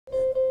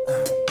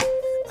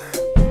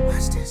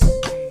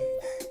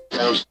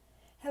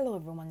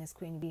everyone, it's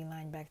Queen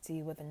Beeline back to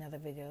you with another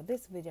video.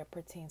 This video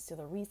pertains to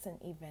the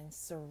recent events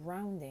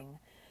surrounding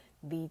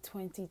the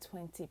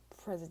 2020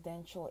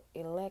 presidential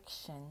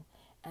election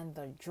and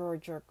the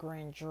Georgia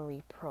grand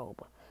jury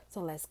probe.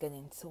 So let's get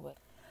into it.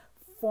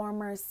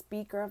 Former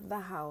Speaker of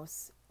the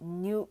House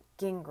Newt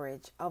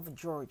Gingrich of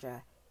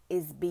Georgia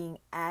is being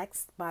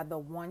asked by the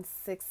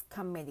 1-6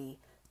 committee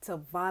to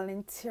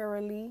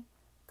voluntarily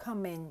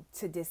come in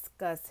to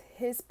discuss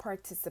his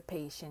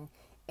participation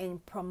in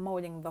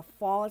promoting the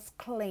false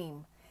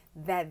claim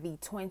that the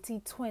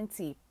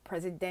 2020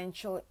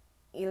 presidential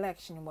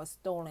election was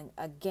stolen.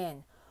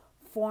 Again,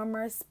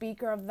 former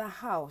Speaker of the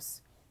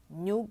House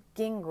Newt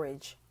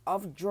Gingrich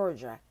of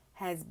Georgia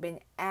has been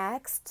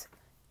asked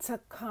to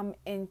come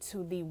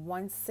into the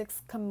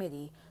 1-6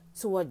 committee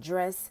to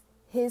address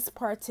his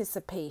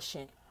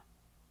participation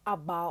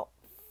about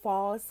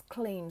false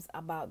claims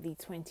about the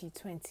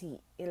 2020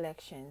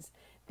 elections.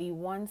 The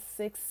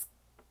 1-6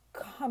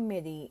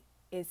 committee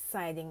is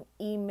citing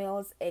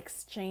emails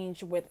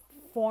exchanged with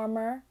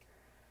former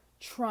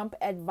Trump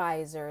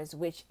advisors,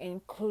 which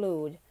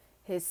include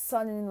his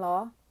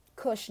son-in-law,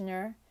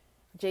 Kushner,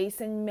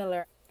 Jason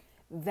Miller,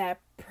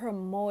 that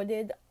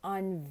promoted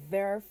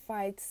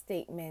unverified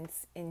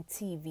statements in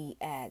TV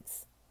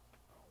ads.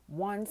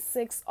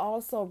 1-6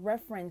 also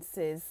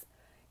references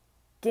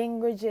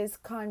Gingrich's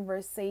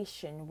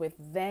conversation with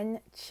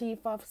then Chief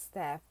of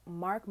Staff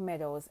Mark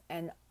Meadows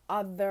and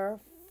other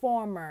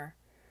former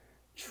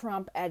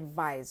Trump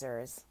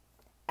advisors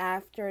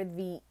after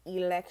the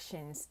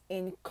elections,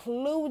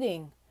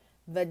 including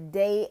the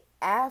day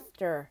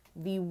after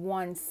the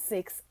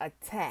 1-6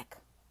 attack.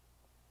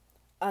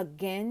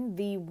 Again,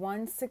 the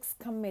 1-6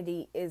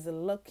 committee is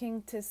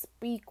looking to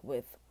speak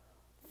with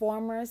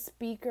former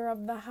Speaker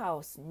of the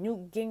House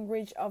Newt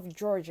Gingrich of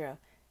Georgia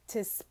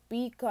to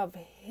speak of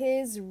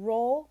his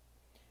role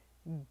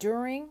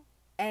during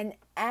and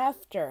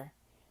after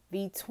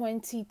the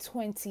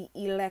 2020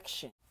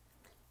 election.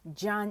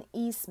 John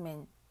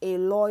Eastman, a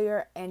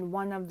lawyer and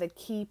one of the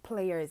key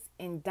players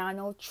in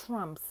Donald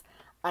Trump's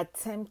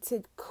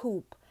attempted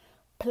coup,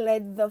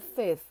 pled the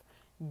fifth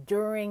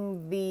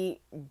during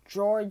the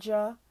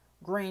Georgia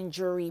grand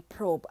jury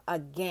probe.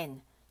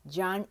 Again,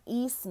 John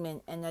Eastman,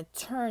 an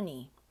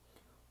attorney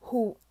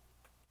who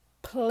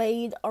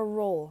played a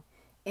role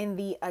in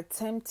the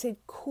attempted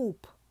coup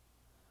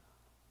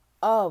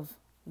of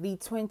the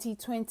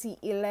 2020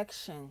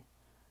 election,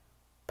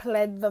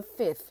 pled the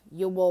fifth.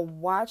 You will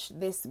watch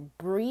this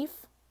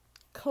brief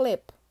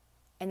clip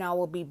and I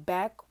will be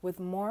back with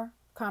more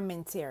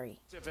commentary.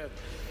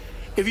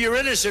 If you're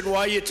innocent, why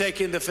are you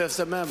taking the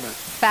Fifth Amendment?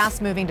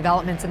 Fast-moving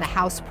developments in the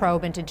House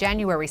probe into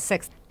January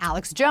 6th.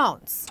 Alex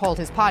Jones told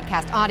his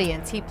podcast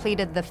audience he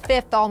pleaded the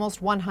Fifth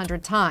almost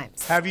 100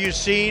 times. Have you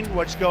seen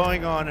what's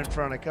going on in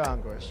front of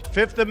Congress?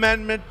 Fifth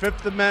Amendment,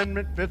 Fifth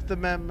Amendment, Fifth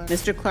Amendment.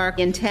 Mr. Clark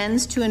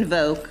intends to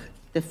invoke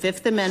the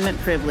Fifth Amendment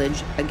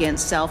privilege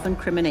against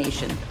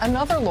self-incrimination.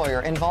 Another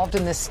lawyer involved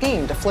in this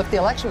scheme to flip the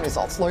election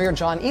results, lawyer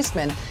John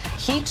Eastman,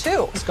 he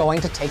too is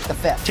going to take the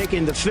Fifth.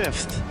 Taking the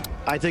Fifth,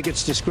 I think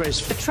it's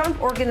disgraceful. The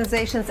Trump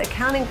Organization's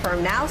accounting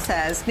firm now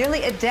says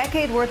nearly a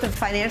decade worth of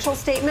financial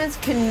statements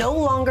can no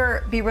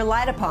longer be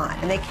relied upon,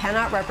 and they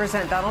cannot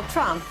represent Donald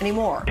Trump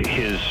anymore.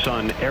 His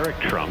son, Eric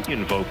Trump,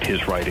 invoked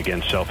his right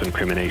against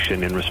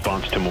self-incrimination in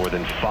response to more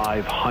than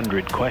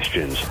 500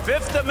 questions.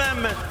 Fifth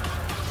Amendment.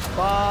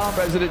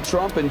 President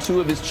Trump and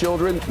two of his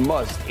children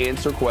must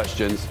answer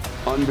questions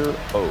under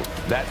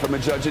oath. That from a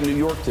judge in New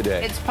York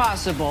today. It's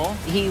possible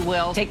he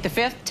will take the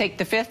Fifth, take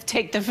the Fifth,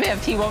 take the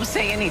Fifth. He won't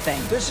say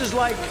anything. This is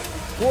like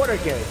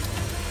Watergate,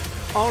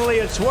 only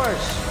it's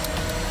worse.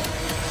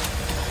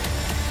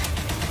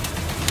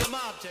 The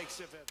mob takes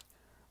the Fifth.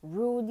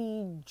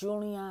 Rudy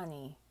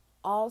Giuliani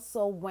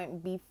also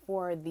went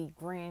before the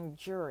grand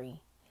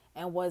jury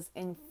and was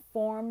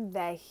informed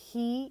that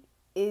he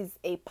is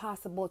a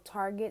possible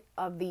target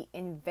of the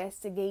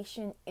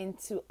investigation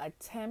into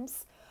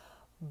attempts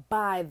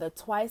by the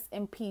twice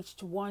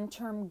impeached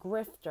one-term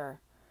grifter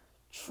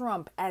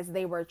Trump as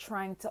they were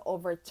trying to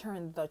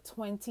overturn the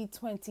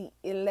 2020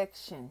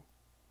 election,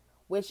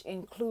 which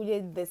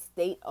included the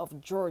state of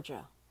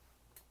Georgia.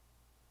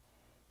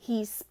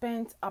 He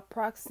spent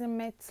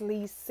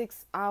approximately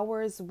 6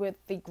 hours with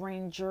the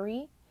grand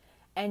jury,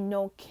 and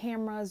no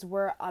cameras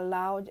were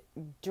allowed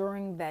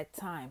during that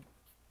time.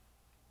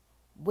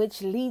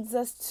 Which leads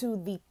us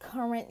to the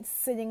current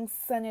sitting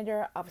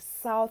senator of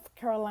South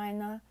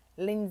Carolina,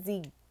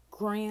 Lindsey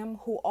Graham,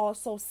 who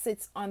also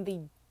sits on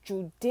the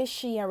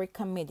Judiciary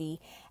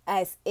Committee,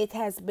 as it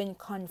has been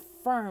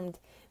confirmed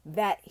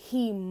that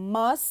he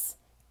must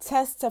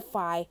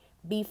testify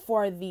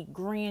before the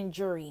grand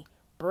jury.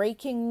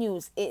 Breaking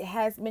news, it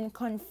has been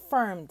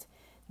confirmed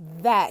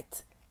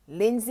that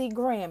Lindsey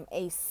Graham,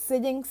 a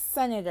sitting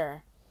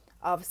senator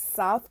of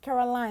South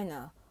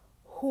Carolina,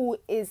 who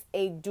is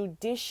a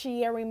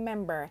judiciary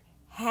member,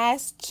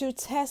 has to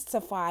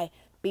testify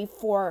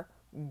before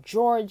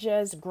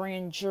Georgia's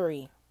grand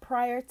jury.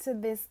 Prior to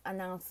this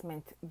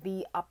announcement,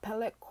 the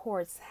appellate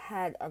courts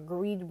had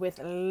agreed with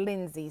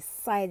Lindsey,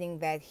 citing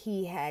that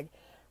he had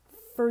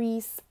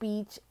free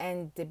speech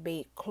and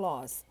debate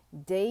clause.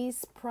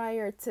 Days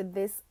prior to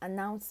this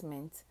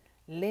announcement,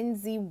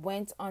 Lindsay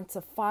went onto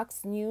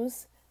Fox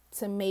News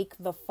to make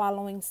the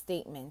following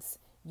statements.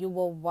 You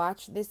will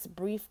watch this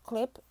brief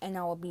clip and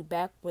I will be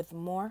back with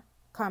more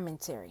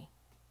commentary.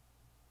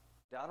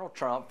 Donald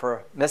Trump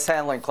for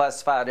mishandling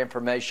classified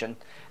information.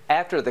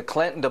 After the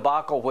Clinton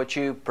debacle, which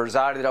you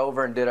presided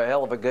over and did a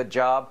hell of a good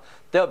job,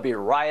 there'll be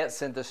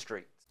riots in the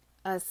streets.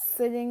 A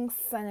sitting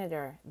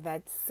senator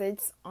that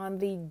sits on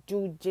the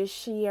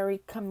Judiciary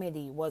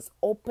Committee was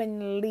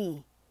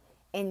openly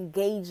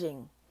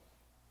engaging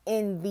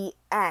in the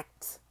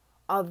act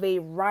of a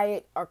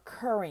riot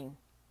occurring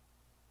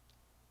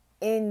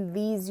in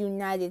these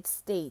United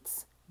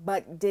States,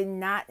 but did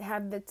not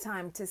have the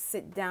time to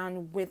sit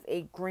down with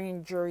a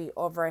grand jury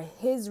over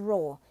his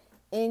role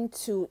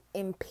into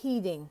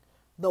impeding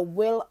the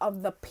will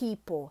of the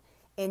people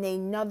in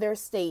another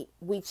state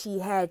which he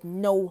had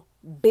no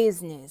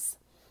business.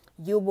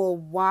 You will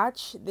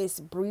watch this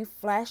brief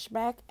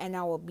flashback and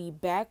I will be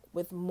back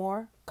with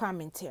more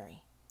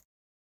commentary.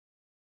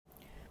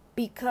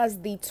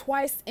 Because the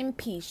twice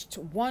impeached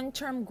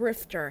one-term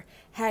grifter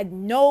had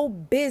no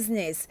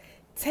business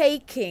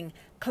taking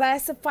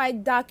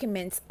classified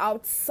documents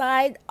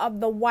outside of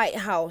the White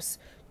House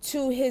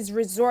to his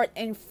resort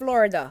in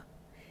Florida.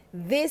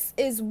 This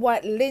is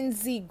what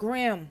Lindsey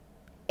Graham,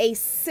 a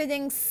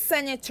sitting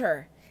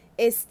senator,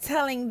 is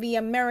telling the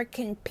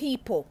American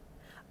people.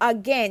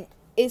 Again,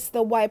 it's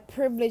the white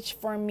privilege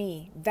for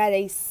me that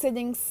a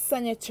sitting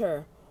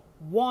senator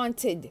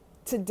wanted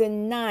to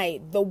deny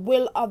the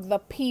will of the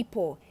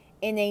people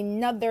in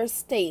another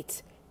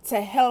state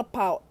to help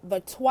out the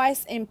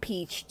twice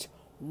impeached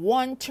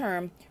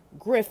one-term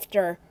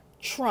grifter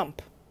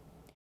Trump,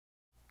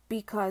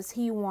 because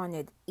he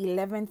wanted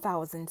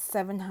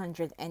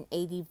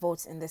 11,780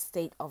 votes in the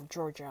state of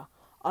Georgia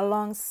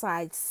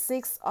alongside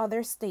 6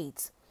 other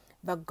states.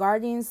 The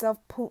guardians of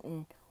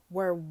Putin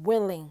were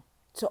willing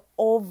to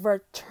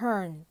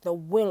overturn the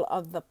will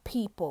of the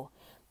people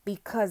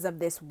because of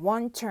this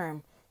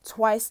one-term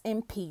twice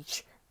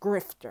impeached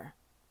grifter.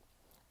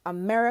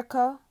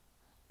 America,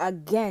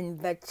 again,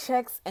 the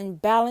checks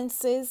and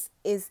balances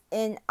is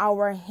in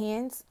our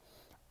hands.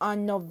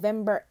 On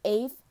November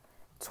 8th,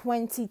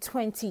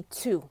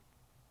 2022,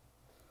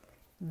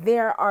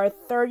 there are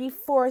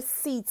 34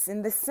 seats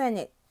in the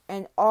Senate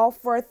and all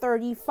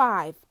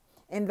 435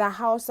 in the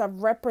House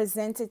of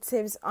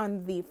Representatives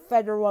on the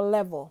federal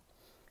level.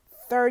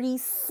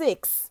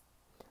 36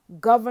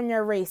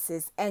 governor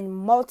races and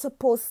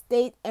multiple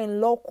state and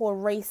local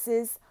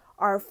races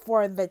are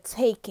for the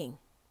taking.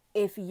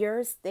 If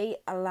your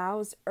state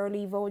allows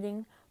early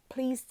voting,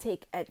 please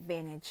take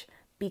advantage,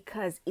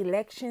 because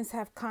elections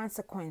have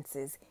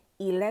consequences.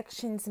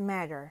 Elections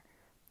matter.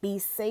 Be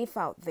safe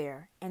out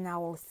there, and I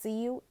will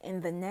see you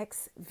in the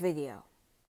next video.